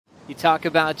You talk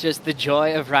about just the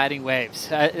joy of riding waves.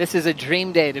 This is a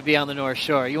dream day to be on the North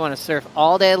Shore. You want to surf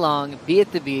all day long, be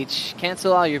at the beach,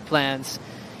 cancel all your plans.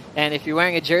 And if you're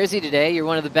wearing a jersey today, you're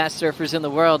one of the best surfers in the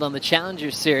world on the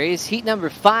Challenger Series. Heat number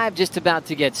 5 just about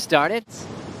to get started.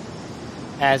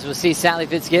 As we'll see Sally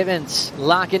Fitzgibbons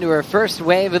lock into her first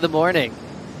wave of the morning.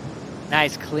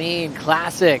 Nice, clean,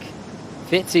 classic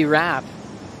Fitzy wrap.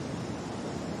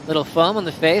 Little foam on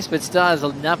the face, but still has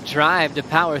enough drive to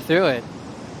power through it.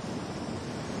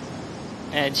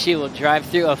 And she will drive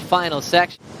through a final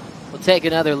section. We'll take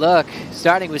another look,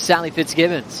 starting with Sally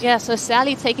Fitzgibbons. Yeah, so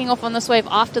Sally taking off on this wave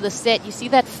after the set. You see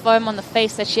that foam on the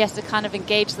face that she has to kind of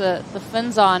engage the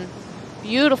fins on.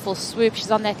 Beautiful swoop. She's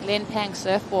on that Glen Pang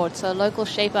surfboard, so local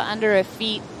shaper under her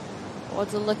feet.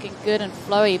 Boards are looking good and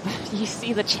flowy, but you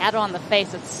see the chatter on the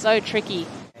face. It's so tricky.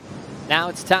 Now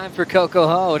it's time for Coco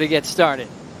Ho to get started.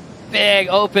 Big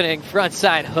opening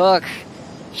frontside hook.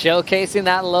 Showcasing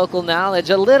that local knowledge.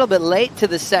 A little bit late to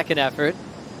the second effort.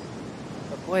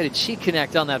 But boy, did she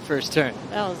connect on that first turn.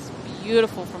 That was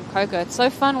beautiful from Coco. It's so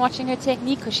fun watching her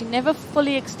technique because she never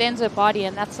fully extends her body,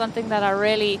 and that's something that I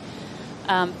really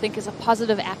think is a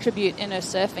positive attribute in her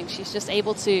surfing. She's just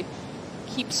able to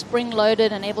keep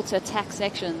spring-loaded and able to attack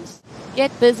sections.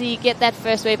 Get busy, get that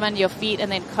first wave under your feet,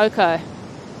 and then Coco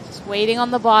just waiting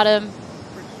on the bottom.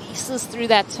 Releases through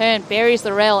that turn, buries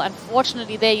the rail.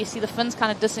 Unfortunately there you see the fins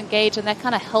kind of disengage, and that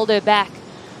kind of held her back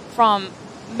from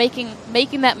making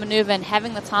that maneuver and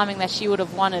having the timing that she would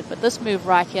have wanted. But this move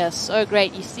right here is so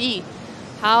great. You see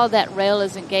how that rail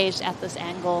is engaged at this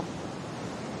angle.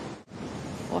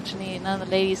 Fortunately, none of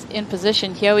the ladies in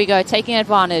position. Here we go, taking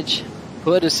advantage.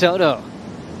 Desoto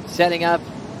setting up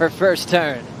her first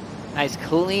turn. Nice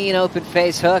clean open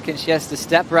face hook, and she has to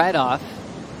step right off.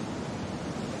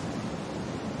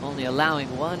 Only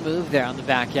allowing one move there on the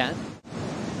back end.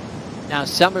 Now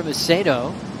Summer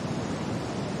Macedo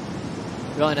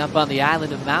going up on the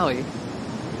island of Maui.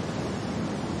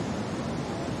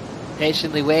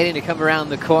 Patiently waiting to come around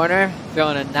the corner,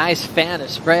 throwing a nice fan of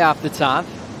spray off the top.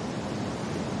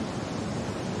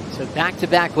 So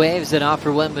back-to-back waves that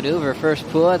offer one maneuver. First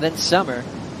Pua, then Summer.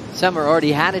 Summer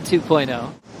already had a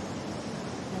 2.0.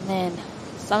 And then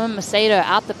Summer Macedo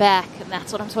out the back, and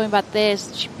that's what I'm talking about there.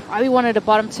 She probably wanted a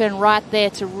bottom turn right there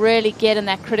to really get in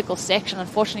that critical section.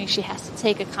 Unfortunately, she has to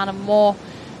take a kind of more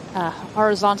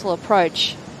horizontal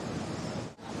approach.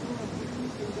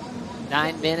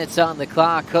 9 minutes on the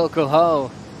clock. Coco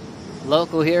Ho,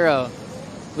 local hero,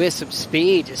 with some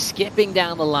speed, just skipping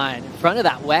down the line in front of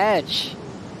that wedge.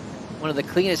 One of the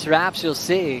cleanest wraps you'll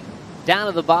see. Down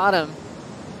to the bottom,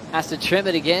 has to trim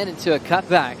it again into a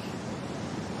cutback.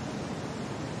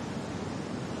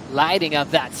 Lighting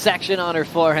up that section on her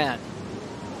forehand.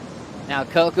 Now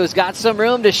Coco's got some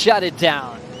room to shut it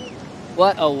down.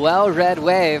 What a well-read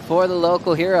wave for the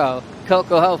local hero.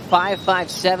 Coco Ho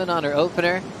 5.57 on her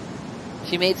opener.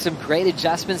 She made some great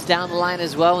adjustments down the line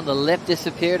as well. When the lift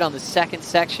disappeared on the second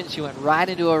section, she went right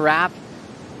into a wrap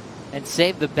and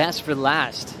saved the best for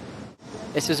last.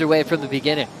 This is her wave from the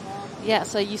beginning. Yeah,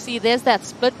 so you see there's that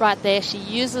split right there. She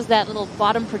uses that little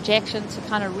bottom projection to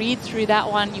kind of read through that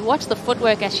one. You watch the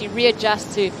footwork as she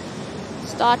readjusts to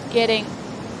start getting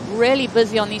really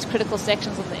busy on these critical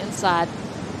sections on the inside.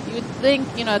 You would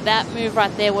think, you know, that move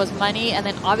right there was money, and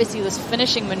then obviously this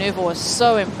finishing maneuver was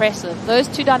so impressive. Those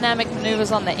two dynamic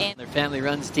maneuvers on the end. Their family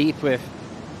runs deep with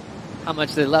how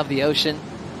much they love the ocean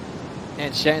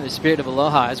and sharing the spirit of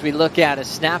aloha as we look at a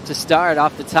snap to start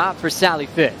off the top for Sally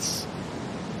Fitz.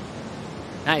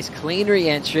 Nice clean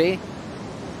re-entry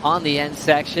on the end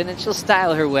section, and she'll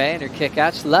style her way in her kick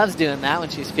out. She loves doing that when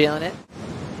she's feeling it.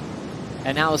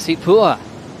 And now we'll see Pua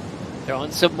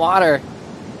throwing some water.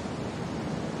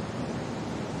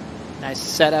 Nice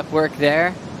setup work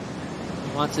there.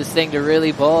 Wants this thing to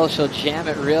really bowl. She'll jam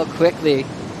it real quickly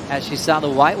as she saw the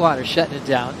whitewater shutting it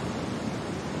down.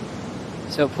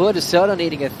 So Pua Desoto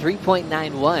needing a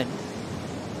 3.91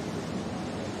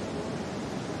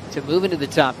 to move into the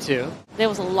top 2. There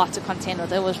was a lot to contend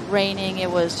with. It was raining.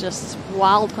 It was just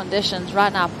wild conditions.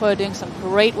 Right now, Pua doing some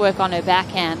great work on her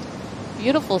backhand.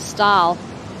 Beautiful style.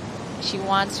 She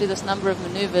winds through this number of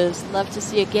maneuvers. Love to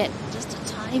see her get just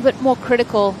a tiny bit more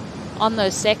critical on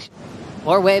those sections.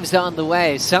 More waves on the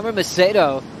way. Summer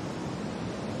Macedo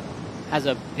has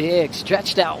a big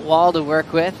stretched out wall to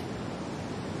work with.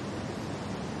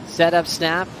 Setup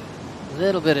snap. A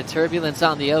little bit of turbulence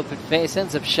on the open face.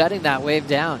 Ends up shutting that wave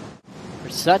down for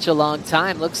such a long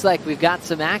time. Looks like we've got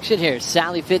some action here.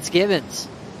 Sally Fitzgibbons.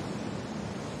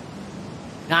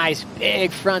 Nice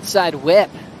big frontside whip.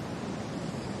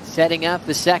 Setting up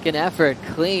the second effort.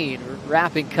 Clean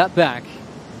wrapping cutback.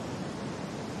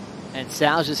 And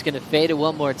Sal's just going to fade it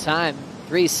one more time.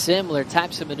 3 similar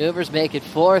types of maneuvers make it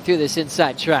 4 through this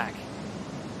inside track.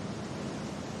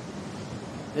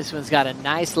 This one's got a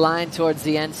nice line towards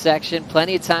the end section.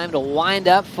 Plenty of time to wind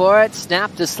up for it.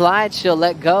 Snap to slide. She'll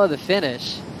let go of the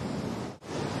finish.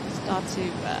 Start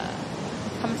to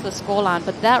come to the scoreline,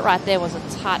 but that right there was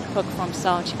a tight hook from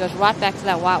Sal, and she goes right back to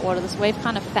that white water. This wave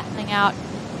kind of fattening out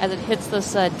as it hits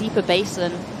this deeper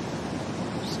basin.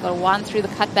 She's got to wind through the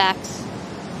cutbacks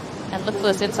and look for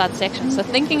this inside section. So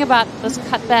thinking about this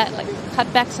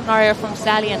cutback scenario from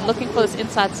Sally and looking for this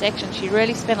inside section, she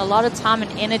really spent a lot of time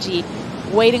and energy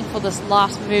waiting for this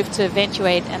last move to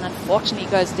eventuate, and unfortunately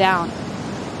goes down.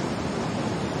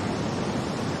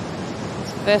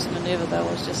 This first maneuver though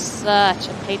was just such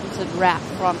a patented wrap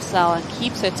from Sal and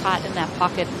keeps her tight in that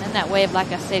pocket, and then that wave, like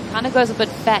I said, kind of goes a bit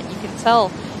fat. You can tell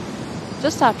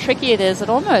just how tricky it is. It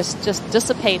almost just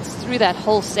dissipates through that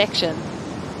whole section.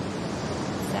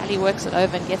 Sally works it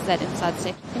over and gets that inside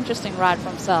section. Interesting ride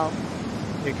from Sal.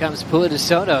 Here comes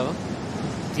Desoto.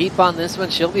 Deep on this one,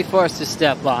 she'll be forced to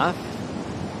step off.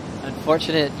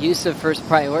 Unfortunate use of first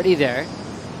priority there.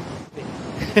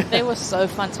 They were so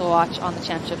fun to watch on the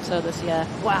championship tour this year.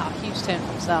 Wow, huge turn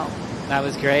from Sal. That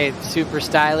was great. Super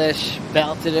stylish.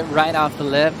 Belted it right off the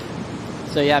lip.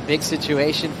 So yeah, big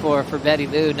situation for Betty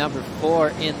Lou, number 4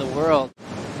 in the world.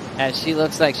 As she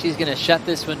looks like she's going to shut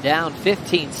this one down.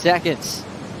 15 seconds.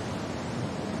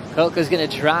 Coco's going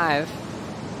to drive.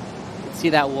 See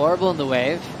that warble in the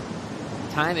wave.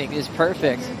 Timing is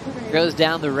perfect. Goes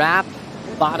down the wrap.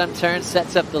 Bottom turn,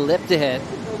 sets up the lip to hit.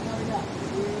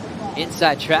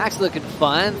 Inside track's looking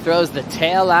fun. Throws the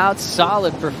tail out.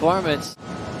 Solid performance.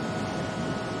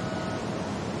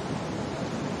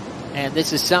 And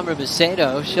this is Summer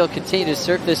Macedo. She'll continue to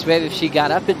surf this wave if she got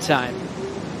up in time.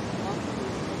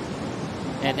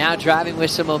 And now driving with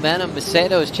some momentum.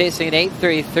 Macedo is chasing an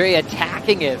 8.33,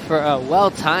 attacking it for a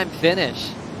well-timed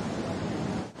finish.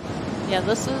 Yeah,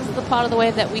 this is the part of the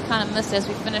wave that we kind of missed as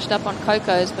we finished up on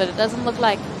Coco's, but it doesn't look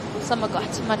like Summer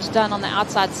got too much done on the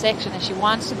outside section as she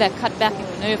winds through that cutbacking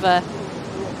maneuver.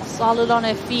 Solid on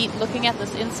her feet, looking at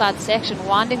this inside section,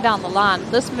 winding down the line.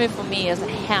 This move for me is a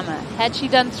hammer. Had she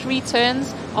done 3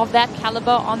 turns of that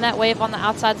caliber on that wave on the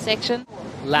outside section?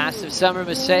 Last of Summer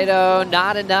Macedo,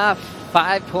 not enough.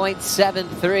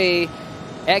 5.73.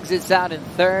 Exits out in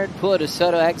 3rd.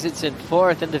 Desoto exits in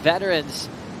 4th, and the veterans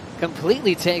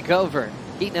completely take over.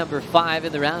 Heat number 5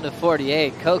 in the round of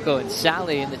 48. Coco and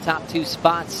Sally in the top 2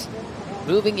 spots,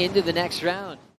 moving into the next round.